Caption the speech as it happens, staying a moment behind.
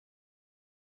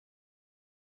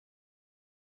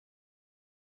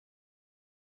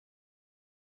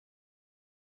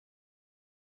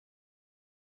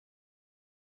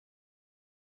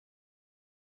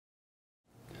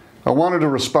I wanted to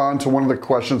respond to one of the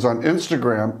questions on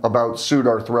Instagram about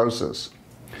pseudarthrosis.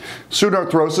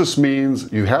 Pseudarthrosis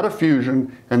means you had a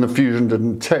fusion and the fusion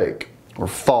didn't take, or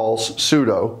false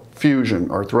pseudo fusion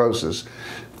arthrosis,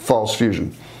 false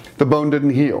fusion. The bone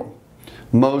didn't heal.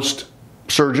 Most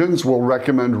surgeons will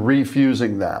recommend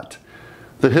refusing that.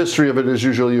 The history of it is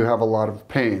usually you have a lot of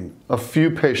pain. A few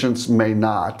patients may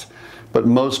not, but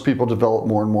most people develop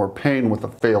more and more pain with a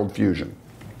failed fusion.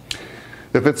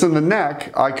 If it's in the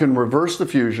neck, I can reverse the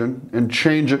fusion and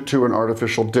change it to an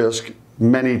artificial disc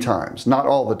many times. Not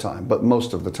all the time, but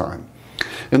most of the time.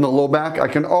 In the low back, I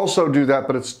can also do that,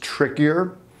 but it's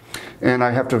trickier, and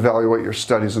I have to evaluate your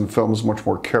studies and films much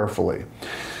more carefully.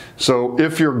 So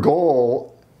if your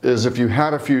goal is, if you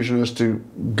had a fusion, is to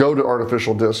go to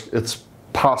artificial disc, it's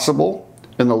possible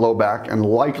in the low back and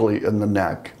likely in the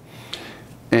neck.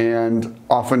 And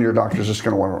often your doctor's just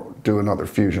going to want to do another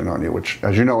fusion on you, which,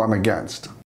 as you know, I'm against.